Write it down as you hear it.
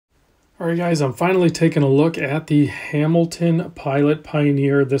All right, guys, I'm finally taking a look at the Hamilton Pilot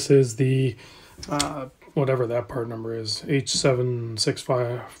Pioneer. This is the, whatever that part number is,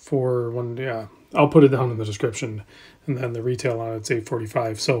 H7654. Yeah, I'll put it down in the description. And then the retail on it's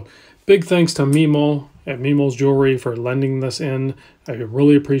 $845. So big thanks to Mimo at Mimo's Jewelry for lending this in. I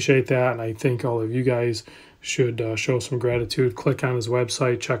really appreciate that. And I think all of you guys should show some gratitude. Click on his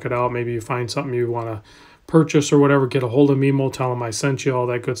website, check it out. Maybe you find something you want to purchase or whatever, get a hold of Mimo, tell him I sent you, all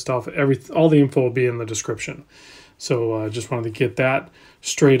that good stuff. All the info will be in the description. So just wanted to get that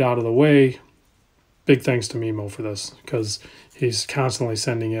straight out of the way. Big thanks to Mimo for this, because he's constantly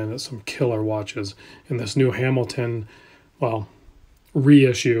sending in some killer watches. In this new Hamilton, well,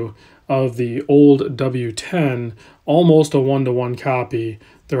 reissue of the old W10, almost a one-to-one copy.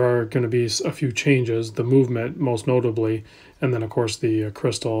 There are going to be a few changes, the movement most notably, and then of course the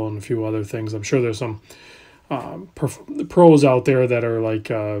crystal and a few other things. I'm sure there's some pros out there that are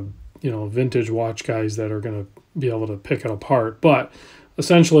like vintage watch guys that are going to be able to pick it apart, but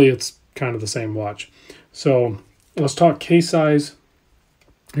essentially it's kind of the same watch. So let's talk case size.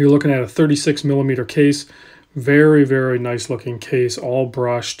 You're looking at a 36 millimeter case. Very, very nice looking case, all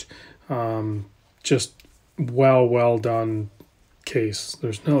brushed. Just well done case.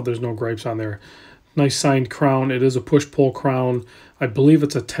 There's no gripes on there. Nice signed crown. It is a push-pull crown. I believe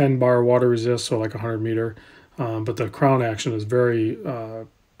it's a 10 bar water resist, so like 100 meter. But the crown action is very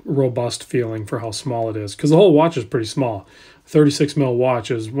robust feeling for how small it is, because the whole watch is pretty small. 36 mil watch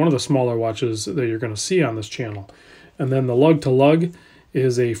is one of the smaller watches that you're going to see on this channel. And then the lug to lug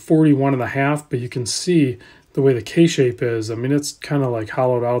is a 41.5, but you can see the way the case shape is. I mean, it's kind of like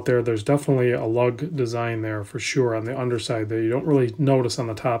hollowed out there. There's definitely a lug design there for sure on the underside that you don't really notice on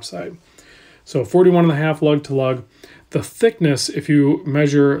the top side. So 41.5 lug to lug. The thickness, if you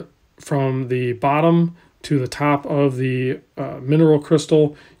measure from the bottom to the top of the mineral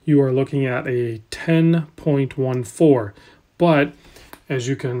crystal, you are looking at a 10.14. But as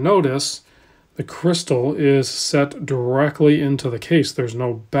you can notice, the crystal is set directly into the case. There's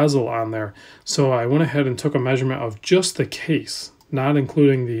no bezel on there. So I went ahead and took a measurement of just the case, not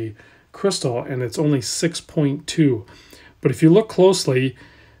including the crystal, and it's only 6.2. But if you look closely,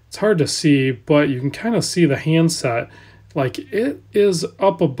 it's hard to see, but you can kind of see the handset. Like, it is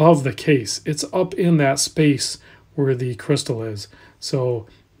up above the case. It's up in that space where the crystal is. So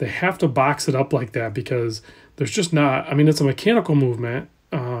they have to box it up like that, because there's just not, I mean, it's a mechanical movement,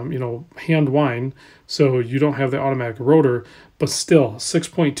 hand wind, so you don't have the automatic rotor, but still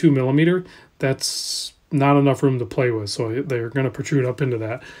 6.2 millimeter, that's not enough room to play with. So they're going to protrude up into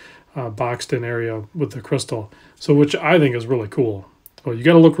that boxed in area with the crystal. So, which I think is really cool. Well, you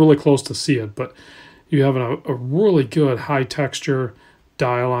got to look really close to see it, but you have a really good high texture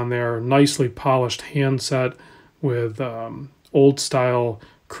dial on there, nicely polished handset with old style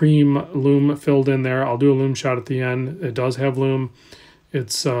cream lume filled in there. I'll do a lume shot at the end. It does have lume.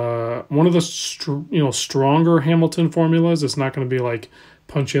 It's one of the stronger Hamilton formulas. It's not going to be like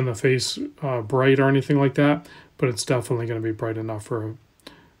punch you in the face bright or anything like that, but it's definitely going to be bright enough for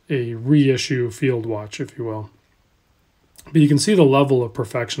a reissue field watch, if you will. But you can see the level of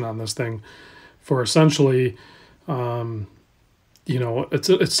perfection on this thing for essentially, it's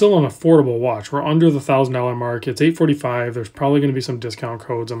still an affordable watch. We're under the $1,000 mark. It's $845. There's probably going to be some discount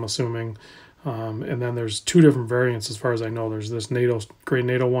codes, I'm assuming. And then there's two different variants as far as I know. There's this gray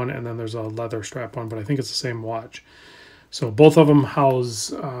NATO one, and then there's a leather strap one, but I think it's the same watch. So both of them house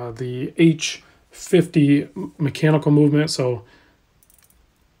the H50 mechanical movement. So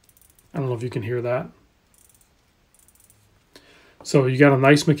I don't know if you can hear that. So you got a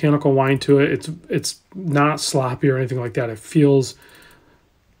nice mechanical wind to it. It's not sloppy or anything like that. It feels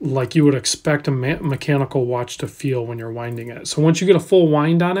like you would expect a mechanical watch to feel when you're winding it. So once you get a full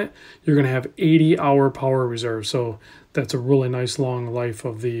wind on it, you're going to have 80-hour power reserve. So that's a really nice long life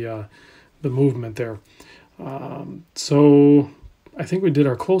of the movement there. So I think we did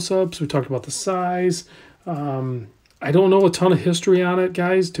our close-ups. We talked about the size. I don't know a ton of history on it,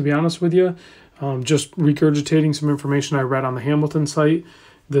 guys, to be honest with you. Just regurgitating some information I read on the Hamilton site.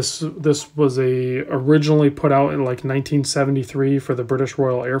 This was originally put out in like 1973 for the British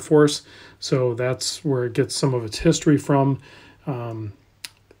Royal Air Force, so that's where it gets some of its history from. So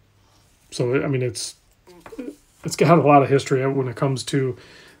I mean, it's got a lot of history when it comes to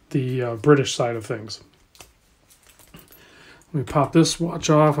the British side of things. Let me pop this watch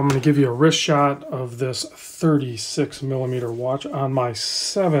off. I'm going to give you a wrist shot of this 36 millimeter watch on my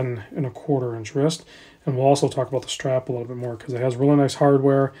 7.25 inch wrist. And we'll also talk about the strap a little bit more, because it has really nice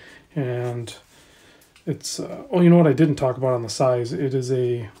hardware. And it's, oh, you know what I didn't talk about on the size? It is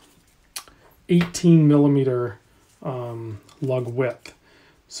a 18 millimeter lug width.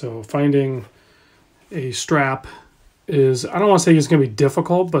 So finding a strap is, I don't want to say it's going to be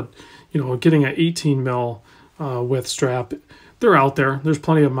difficult, but you know, getting an 18 mil width strap, they're out there. There's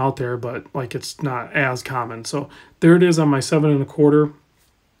plenty of them out there, but like it's not as common. So there it is on my 7 1/4.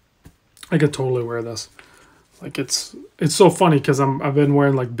 I could totally wear this. Like it's so funny because I've been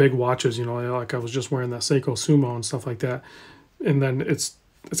wearing like big watches, you know, like I was just wearing that Seiko Sumo and stuff like that, and then it's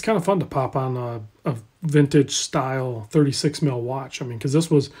kind of fun to pop on a vintage style 36 mil watch. I mean, because this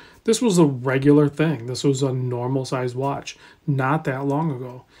was a regular thing. This was a normal size watch not that long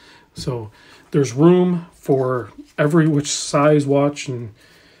ago. So there's room for every which size watch and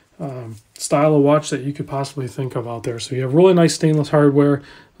style of watch that you could possibly think of out there. So you have really nice stainless hardware.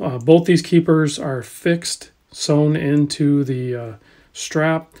 Both these keepers are fixed, sewn into the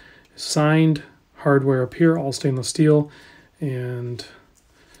strap, signed hardware up here, all stainless steel, and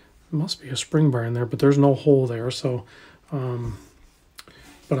there must be a spring bar in there, but there's no hole there. So,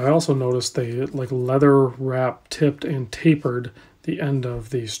 but I also noticed they like leather wrap tipped and tapered the end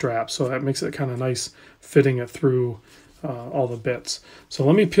of the strap, so that makes it kind of nice fitting it through all the bits. So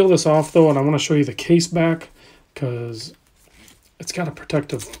let me peel this off though, and I want to show you the case back because it's got a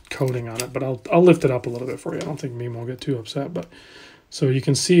protective coating on it, but I'll lift it up a little bit for you. I don't think Mimo will get too upset, but so you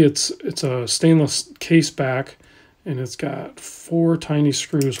can see it's a stainless case back, and it's got 4 tiny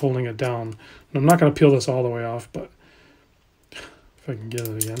screws holding it down. And I'm not going to peel this all the way off, but if I can get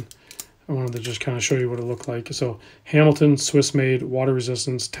it again, I wanted to just kind of show you what it looked like. So Hamilton, Swiss made, water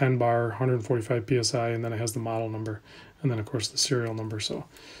resistance, 10 bar, 145 PSI, and then it has the model number, and then of course the serial number. So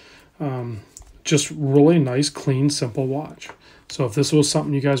just really nice, clean, simple watch. So if this was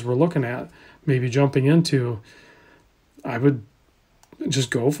something you guys were looking at, maybe jumping into, I would just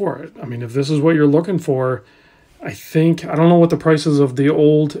go for it. I mean, if this is what you're looking for, I don't know what the prices of the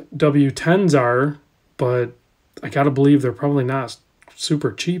old W10s are, but I got to believe they're probably not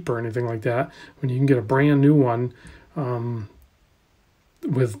super cheap or anything like that. When you can get a brand new one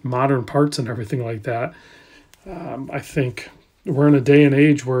with modern parts and everything like that, I think we're in a day and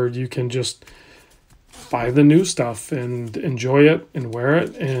age where you can just buy the new stuff and enjoy it and wear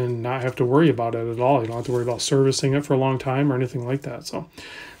it and not have to worry about it at all. You don't have to worry about servicing it for a long time or anything like that. So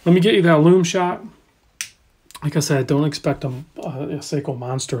let me get you that loom shot. Like I said, don't expect a Seiko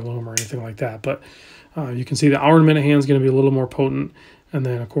Monster loom or anything like that, but you can see the hour and minute hand is going to be a little more potent, and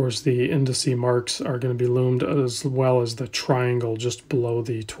then of course the indice marks are going to be loomed as well as the triangle just below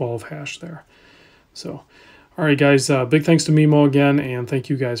the 12 hash there. So all right guys, big thanks to Mimo again, and thank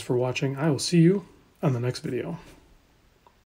you guys for watching. I will see you on the next video.